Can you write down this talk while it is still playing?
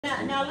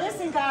Now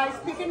listen, guys.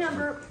 Pick a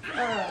number.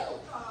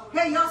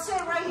 Hey, y'all sit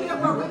right here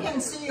where we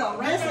can see y'all.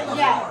 Right Listen,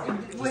 yeah.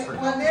 What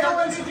they're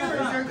going to do is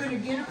they're going to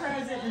get a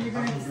present and they're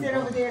going to sit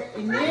over there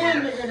and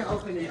then they're going to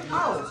open it.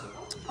 Oh,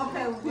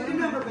 okay. Pick a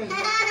number, baby.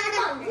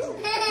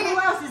 Who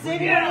else? Is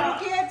anyone of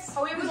the kids?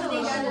 Oh, we were the You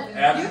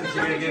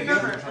can pick your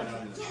number.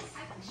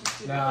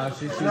 No,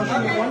 she's Okay. I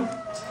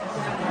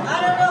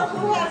don't know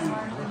who has.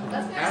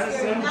 Now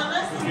listen,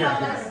 guys.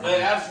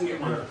 Let Addison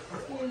get one.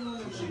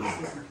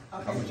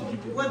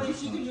 Well, then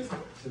she can just.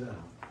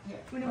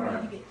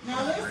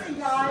 Now listen,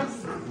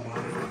 guys.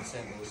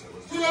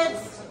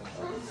 Kids.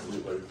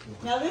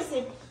 Now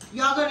listen.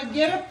 Y'all gonna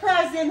get a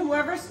present.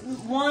 Whoever's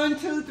 1,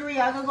 2, 3.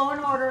 I'm gonna go in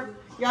order.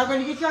 Y'all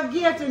gonna get your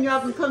gift and y'all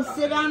can come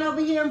sit down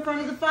over here in front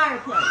of the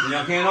fireplace.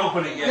 Y'all can't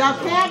open it yet. Y'all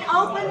can't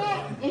open it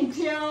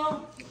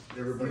until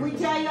we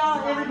tell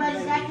y'all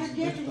everybody's got their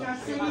gift and you're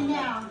sitting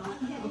down.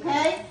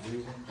 Okay?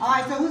 All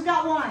right. So who's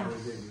got one?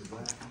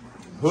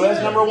 Who has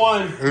number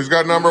 1? Who's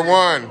got number 1?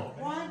 One.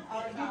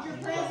 All right. Get your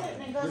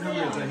present and go sit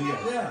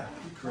down.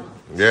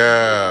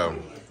 Yeah.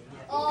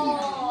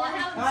 Oh, I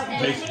have All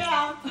right. Sit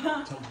down.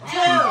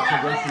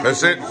 2.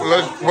 That's it.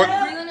 What?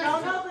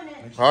 Don't open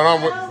it. Hold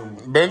on.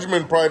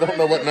 Benjamin probably don't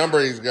know what number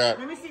he's got.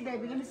 Let me see,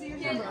 baby. Let me see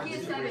your number. He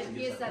is 7.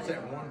 He is 7.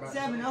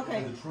 7.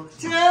 Okay. 2.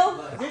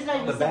 There's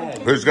like the bag.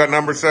 Who's got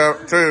number 2? All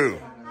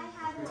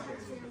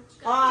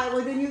right.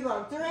 Well, then you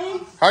go 3.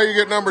 How you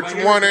get number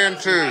 1 and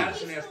 2?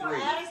 Addison has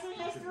 3.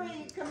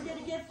 Come get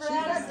a gift for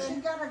Addison.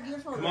 She got a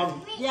gift for Come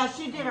on. Yeah,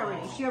 she did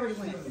already. She already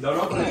went. Don't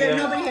open it yet.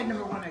 Nobody had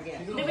number 1, I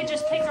guess. Did we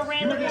just pick a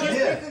random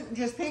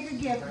Just pick a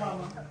gift,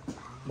 Mama.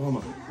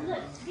 Mama.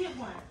 Look, get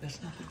one. That's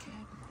not the gift.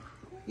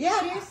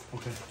 Yeah, it is.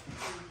 Okay.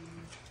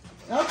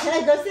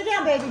 Okay, go sit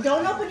down, baby.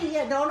 Don't open it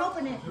yet. Don't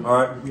open it.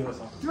 All right.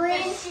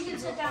 3, She can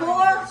sit down.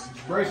 4.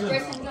 Grayson,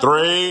 go.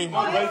 3. Come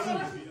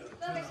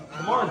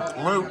on.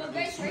 Move. Go,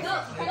 Grayson.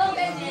 Go, Grayson. Go,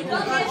 Grayson. Go,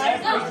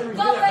 Grayson.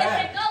 Go,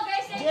 Grayson. Go,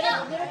 Grayson.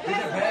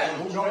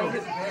 Go.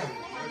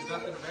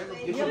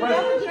 Get your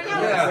present.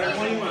 Yeah.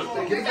 What do you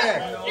want? Get it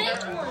back.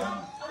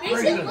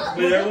 Grayson, look.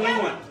 Whatever you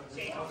want.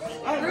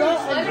 All right, go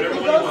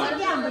sit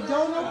down, but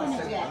don't open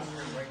it yet.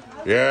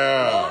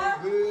 Yeah.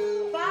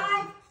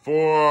 5,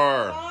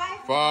 4.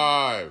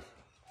 5.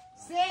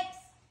 6.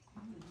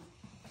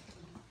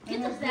 Get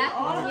the back.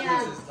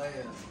 Yeah.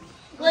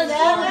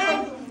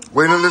 7.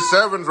 Wait till the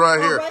 7's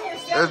right here. Right here,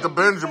 There's the 7.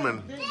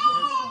 Benjamin.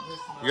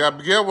 You got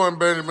to get one,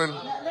 Benjamin.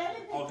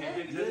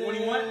 Okay. Is this what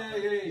you want?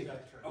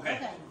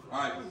 Okay. All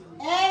right.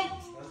 8.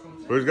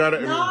 Who's got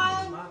it?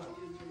 9.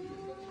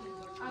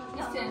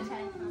 It's 10.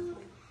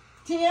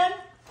 10.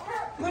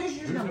 What is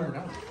your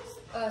number?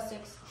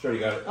 6. Sure, you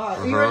got it. All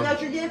right, you already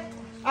got your gift?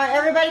 All right,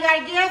 everybody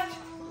got a gift?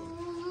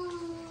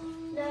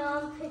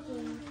 No, I'm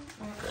picking.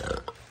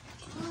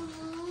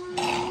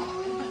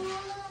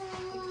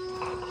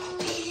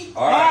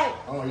 All right.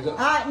 All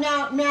right,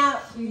 now,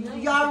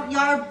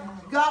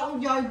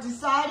 y'all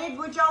decided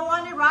what y'all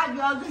wanted, right?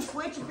 Y'all can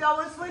switch if y'all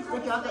want to switch.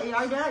 What y'all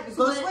already done?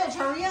 Go switch.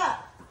 Hurry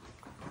up.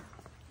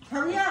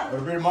 Hurry up.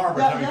 It'll be tomorrow by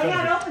the time you They're finish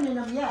not opening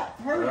them yet.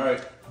 All Hurry.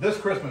 right. This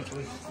Christmas,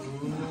 please. All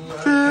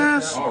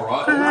right. All right,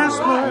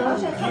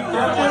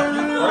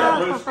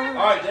 Bruce. All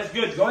right, that's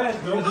good. Go ahead.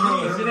 Go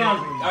sit down.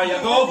 All right,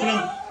 y'all go open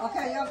them.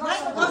 Okay, y'all Go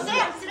sit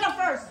down. Sit down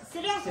first.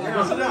 Sit down. Sit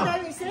down. Sit down.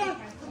 Baby, sit down.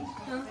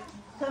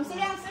 Come sit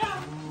down. Sit down.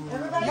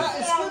 Everybody Y'all, sit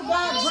it's down. good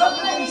vibes.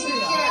 Brooklyn is here. Hey,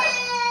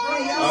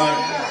 y'all All sit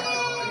right.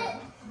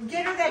 down.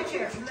 Get her that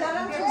chair. Tell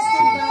them to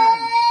scoot back.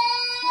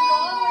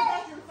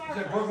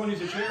 Said Brooklyn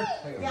needs a chair.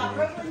 Yeah,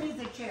 Brooklyn needs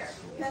a chair.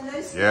 Can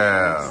they sit?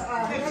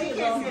 Yeah. But she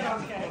can't sit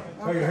on chair.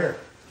 Oh, you're here.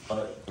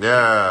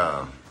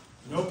 Yeah.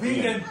 No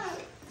peeking.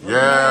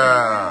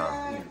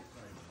 Yeah.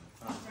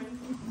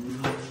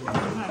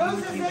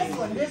 Whose is this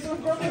one? This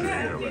one's Brooklyn?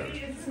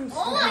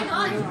 Oh my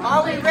God.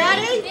 Are we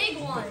ready? Big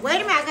one. Wait a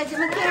minute, I gotta get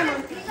my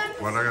camera.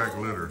 Well, I got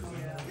glitter.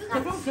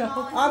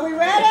 Are we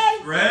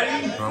ready?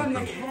 Ready?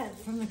 Something.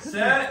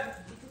 Set.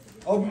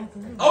 Open.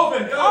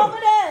 Open. Go.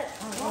 Open it.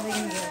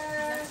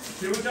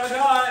 See what y'all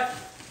got.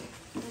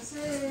 Let's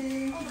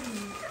see.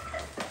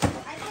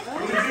 What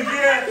did you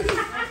get?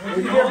 What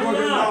you get,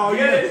 Brooklyn? Oh,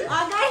 Get it. I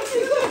got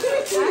you.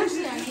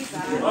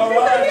 All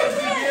right.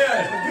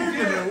 What did you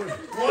get?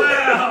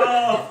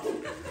 Wow.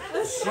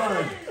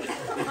 Sorry.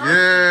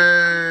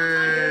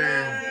 Yay.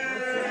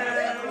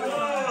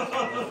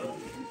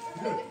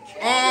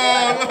 Oh,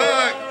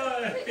 look.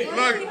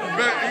 Look, you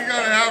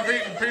got a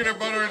half-eaten peanut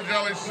butter and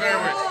jelly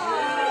sandwich.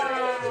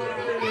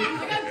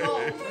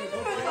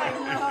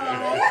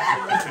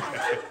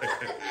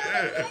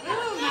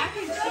 mac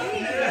and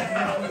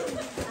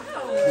cheese?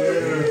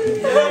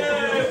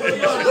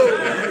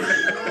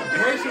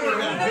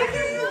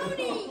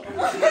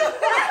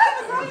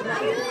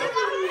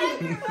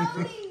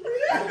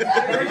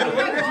 Look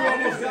what you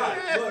almost got.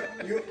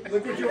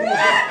 Look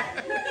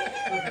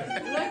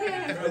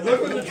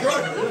at the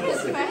truck.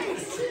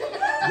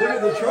 Look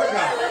at the truck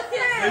out.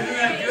 Isn't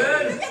that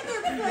good?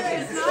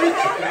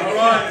 All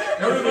right,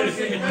 everybody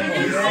sing it.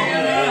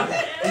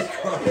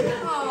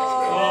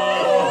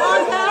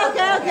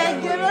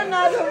 Okay, get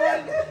another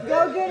one. Go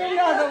get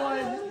another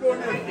one.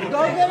 All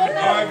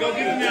right, go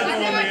get another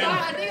one, man.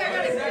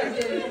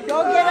 Go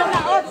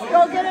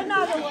get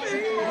another one.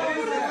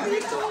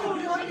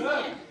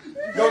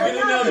 Go get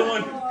another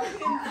one.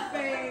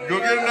 Go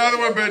get another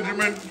one,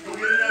 Benjamin.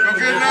 Go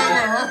get another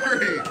one.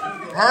 Hurry.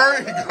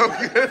 Hurry. Go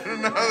get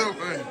another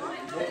one.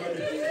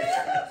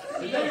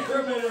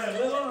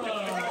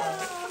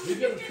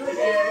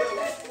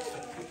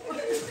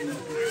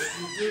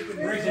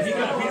 Grayson, he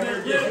got to be there.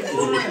 Get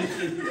one.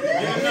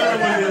 Get another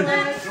one,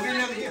 man.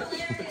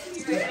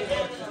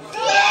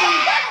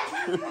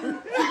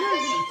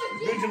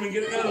 Benjamin,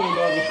 get another one,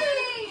 Bubba.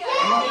 Get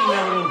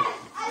another one.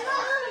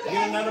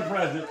 Get another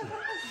present.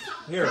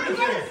 Here.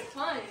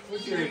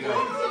 Here you go.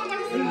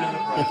 Get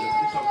another present.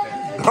 It's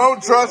okay.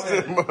 Don't trust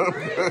him.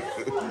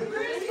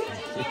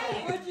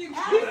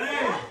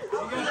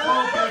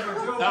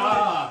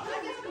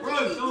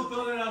 Bruce, don't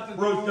throw that out the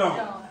door. Bruce, don't.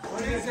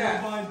 What is that?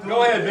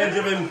 Go ahead,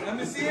 Benjamin. Let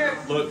me see it.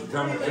 Look,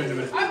 tell me,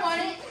 Benjamin. I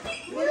want it.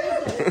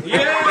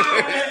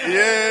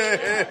 Yeah!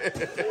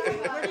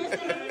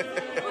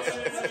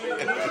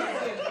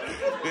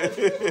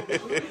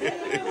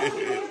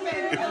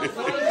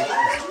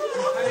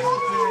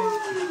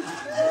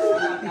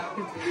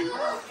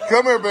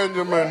 Come here,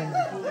 Benjamin.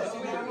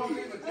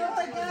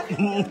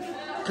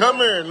 Come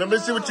here. Let me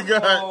see what you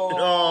got.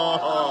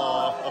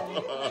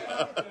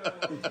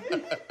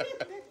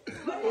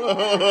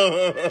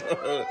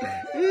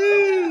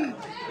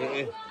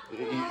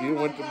 You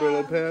want the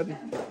Brillo pad?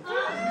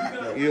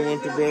 You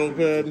want the Brillo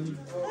pad?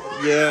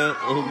 Yeah,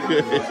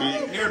 okay.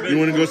 You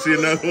want to go see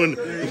another one?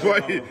 Why,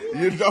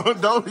 you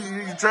don't,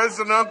 you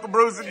trusting Uncle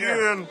Bruce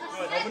again.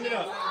 Open it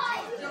up.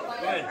 Go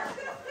ahead.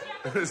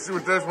 Let's see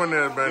what this one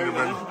is,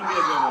 Benjamin.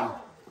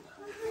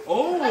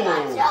 Oh!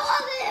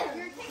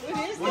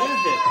 What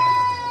is it?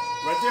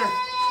 Right there.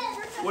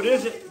 What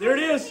is it? There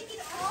it is.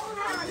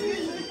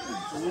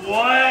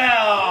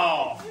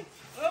 Wow!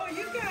 Oh,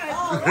 you guys.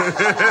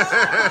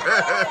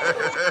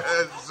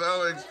 It's so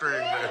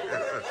extreme.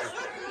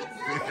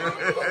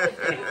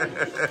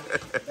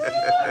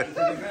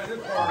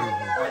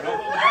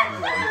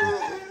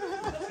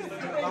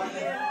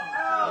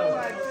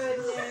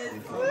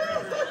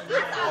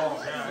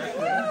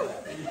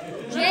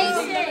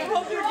 Jason.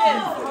 Hold your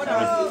gift. Hold on.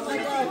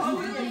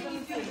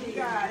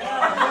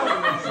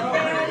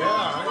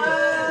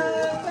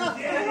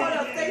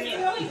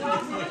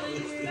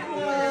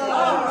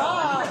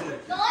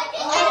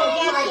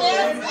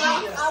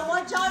 I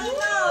want y'all to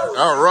know.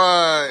 All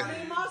right.